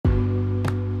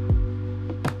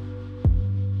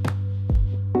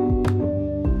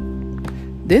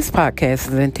This podcast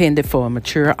is intended for a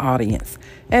mature audience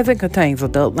as it contains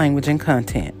adult language and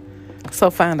content. So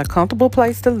find a comfortable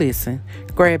place to listen,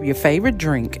 grab your favorite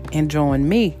drink, and join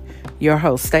me, your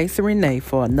host Stacey Renee,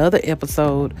 for another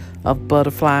episode of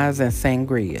Butterflies and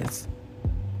Sangrias.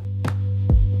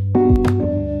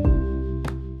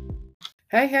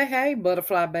 Hey,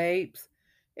 butterfly babes.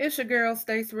 It's your girl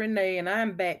Stacey Renee, and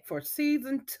I'm back for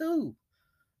season 2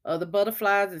 of the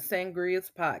Butterflies and Sangrias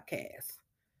podcast.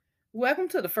 Welcome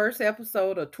to the first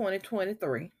episode of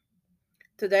 2023.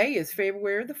 Today is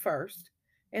February the 1st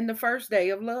and the first day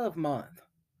of Love Month.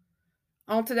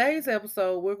 On today's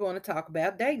episode, we're going to talk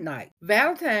about date night.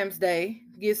 Valentine's Day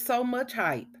gets so much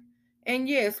hype, and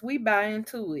yes, we buy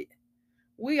into it.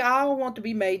 We all want to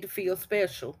be made to feel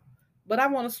special, but I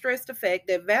want to stress the fact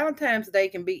that Valentine's Day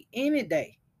can be any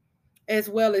day, as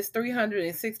well as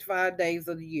 365 days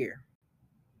of the year.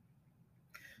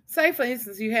 Say, for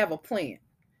instance, you have a plant.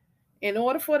 In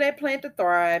order for that plant to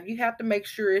thrive, you have to make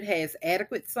sure it has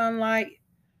adequate sunlight,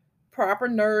 proper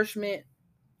nourishment,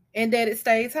 and that it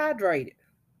stays hydrated.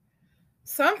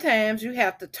 Sometimes you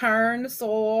have to turn the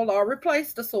soil or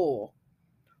replace the soil,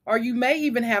 or you may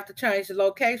even have to change the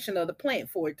location of the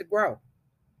plant for it to grow.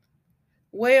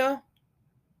 Well,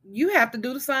 you have to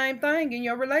do the same thing in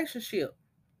your relationship.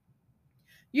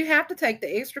 You have to take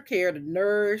the extra care to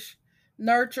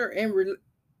nurture,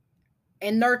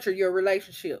 and nurture your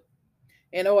relationship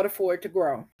in order for it to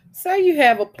grow. Say you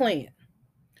have a plant.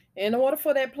 In order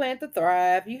for that plant to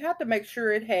thrive, you have to make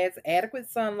sure it has adequate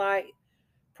sunlight,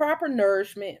 proper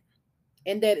nourishment,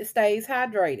 and that it stays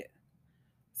hydrated.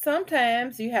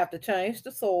 Sometimes you have to change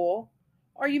the soil,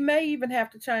 or you may even have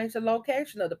to change the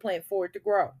location of the plant for it to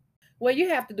grow. Well, you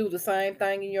have to do the same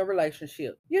thing in your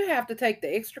relationship. You have to take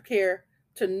the extra care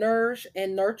to nourish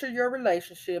and nurture your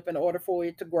relationship in order for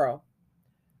it to grow.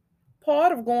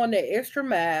 Part of going that extra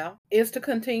mile is to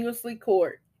continuously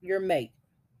court your mate.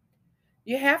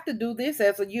 You have to do this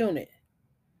as a unit.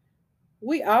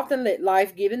 We often let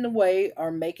life get in the way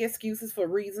or make excuses for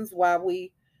reasons why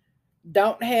we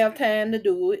don't have time to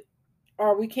do it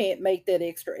or we can't make that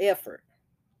extra effort.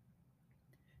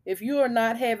 If you are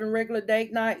not having regular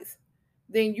date nights,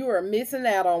 then you are missing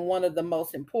out on one of the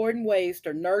most important ways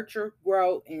to nurture,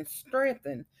 grow, and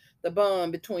strengthen the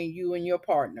bond between you and your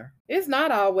partner. It's not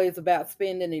always about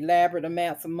spending elaborate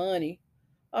amounts of money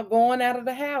or going out of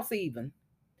the house even.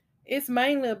 It's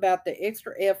mainly about the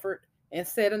extra effort and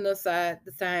setting aside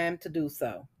the time to do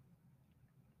so.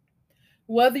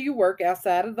 Whether you work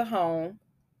outside of the home,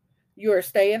 you're a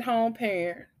stay-at-home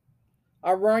parent,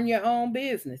 or run your own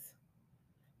business,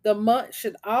 the month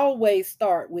should always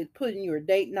start with putting your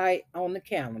date night on the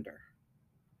calendar.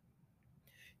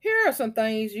 Here are some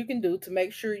things you can do to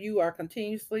make sure you are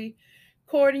continuously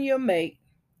courting your mate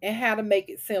and how to make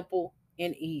it simple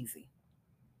and easy.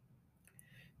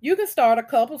 You can start a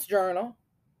couple's journal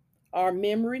or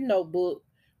memory notebook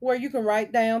where you can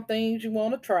write down things you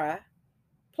want to try,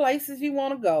 places you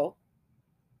want to go,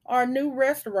 or a new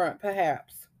restaurant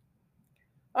perhaps,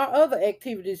 or other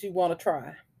activities you want to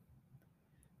try.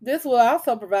 This will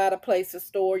also provide a place to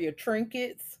store your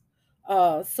trinkets,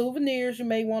 souvenirs you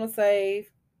may want to save,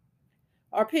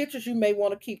 or pictures you may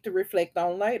want to keep to reflect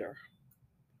on later.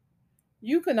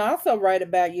 You can also write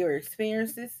about your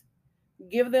experiences,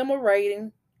 give them a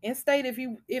rating, and state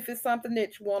if it's something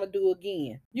that you want to do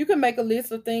again. You can make a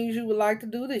list of things you would like to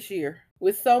do this year.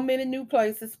 With so many new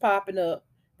places popping up,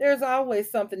 there's always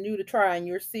something new to try in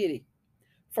your city.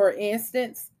 For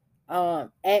instance,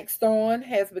 axe throwing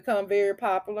has become very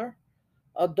popular,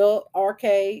 adult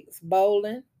arcades,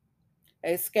 bowling,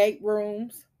 escape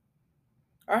rooms,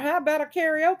 or how about a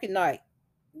karaoke night?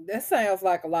 That sounds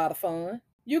like a lot of fun.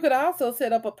 You could also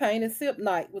set up a paint and sip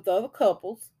night with other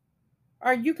couples,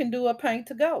 or you can do a paint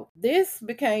to go. This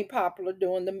became popular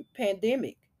during the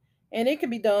pandemic, and it can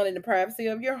be done in the privacy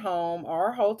of your home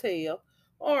or hotel,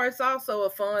 or it's also a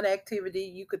fun activity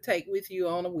you could take with you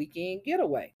on a weekend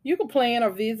getaway. You can plan or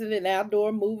visit an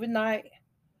outdoor movie night,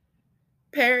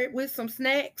 pair it with some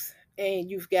snacks, and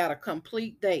you've got a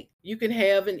complete date. You can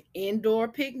have an indoor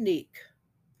picnic,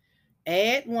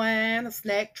 add wine, a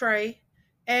snack tray,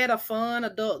 add a fun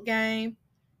adult game,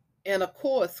 and of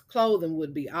course, clothing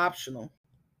would be optional.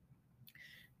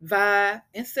 Vibe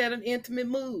and set an intimate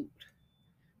mood.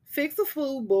 Fix a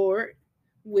food board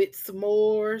with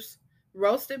s'mores,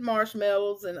 roasted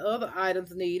marshmallows, and other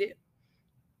items needed.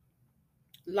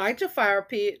 Light your fire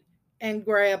pit and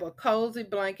grab a cozy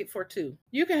blanket for two.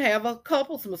 You can have a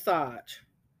couples massage.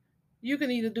 You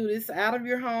can either do this out of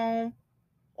your home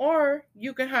or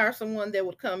you can hire someone that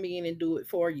would come in and do it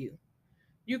for you.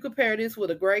 You can pair this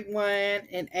with a great wine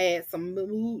and add some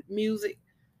mood music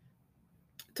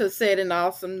to set an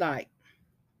awesome night.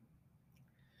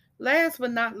 Last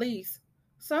but not least,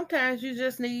 sometimes you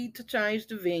just need to change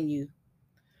the venue.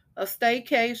 A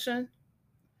staycation,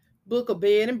 book a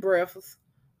bed and breakfast,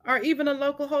 or even a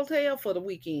local hotel for the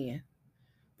weekend.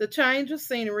 The change of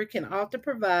scenery can often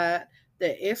provide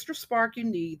the extra spark you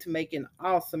need to make an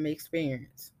awesome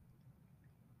experience.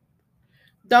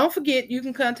 Don't forget you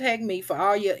can contact me for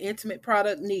all your intimate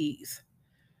product needs.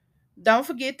 Don't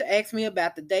forget to ask me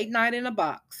about the date night in a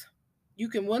box. You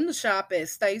can window shop at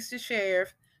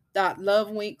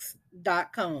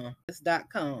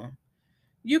stacysheriff.lovewinks.com.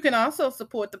 You can also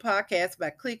support the podcast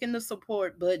by clicking the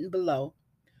support button below.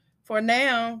 For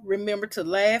now, remember to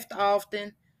laugh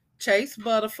often, chase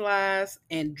butterflies,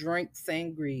 and drink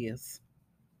sangrias.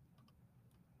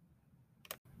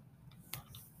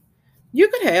 You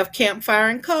could have campfire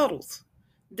and cuddles.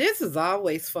 This is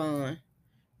always fun.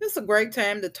 It's a great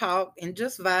time to talk and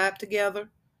just vibe together,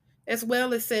 as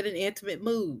well as set an intimate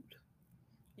mood.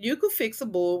 You could fix a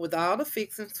board with all the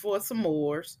fixings for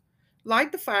s'mores,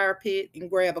 light the fire pit, and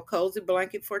grab a cozy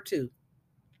blanket for two.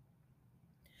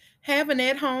 Have an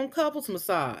at home couples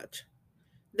massage.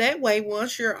 That way,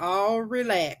 once you're all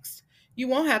relaxed, you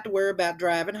won't have to worry about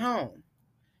driving home.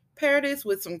 Pair this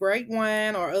with some great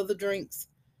wine or other drinks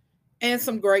and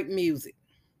some great music.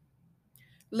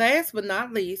 Last but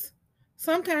not least,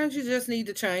 sometimes you just need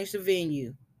to change the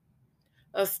venue.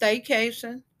 A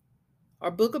staycation,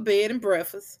 or book a bed and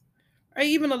breakfast, or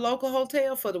even a local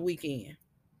hotel for the weekend.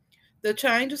 The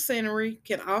change of scenery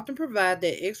can often provide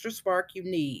that extra spark you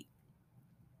need.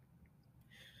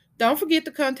 Don't forget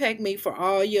to contact me for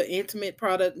all your intimate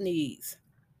product needs.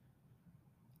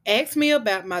 Ask me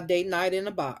about my date night in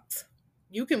a box.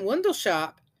 You can window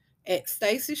shop at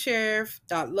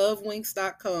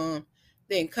stacysheriff.lovewinks.com,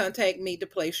 then contact me to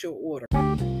place your order.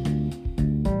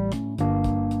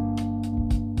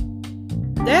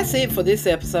 That's it for this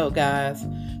episode, guys.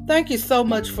 Thank you so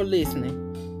much for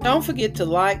listening. Don't forget to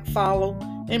like, follow,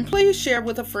 and please share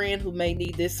with a friend who may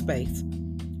need this space.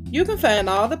 You can find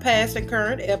all the past and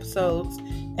current episodes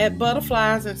at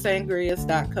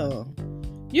butterfliesandSangrias.com.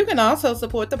 You can also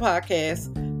support the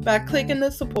podcast by clicking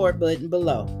the support button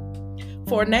below.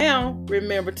 For now,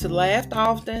 remember to laugh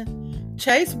often,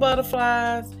 chase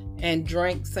butterflies, and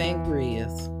drink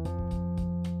sangrias.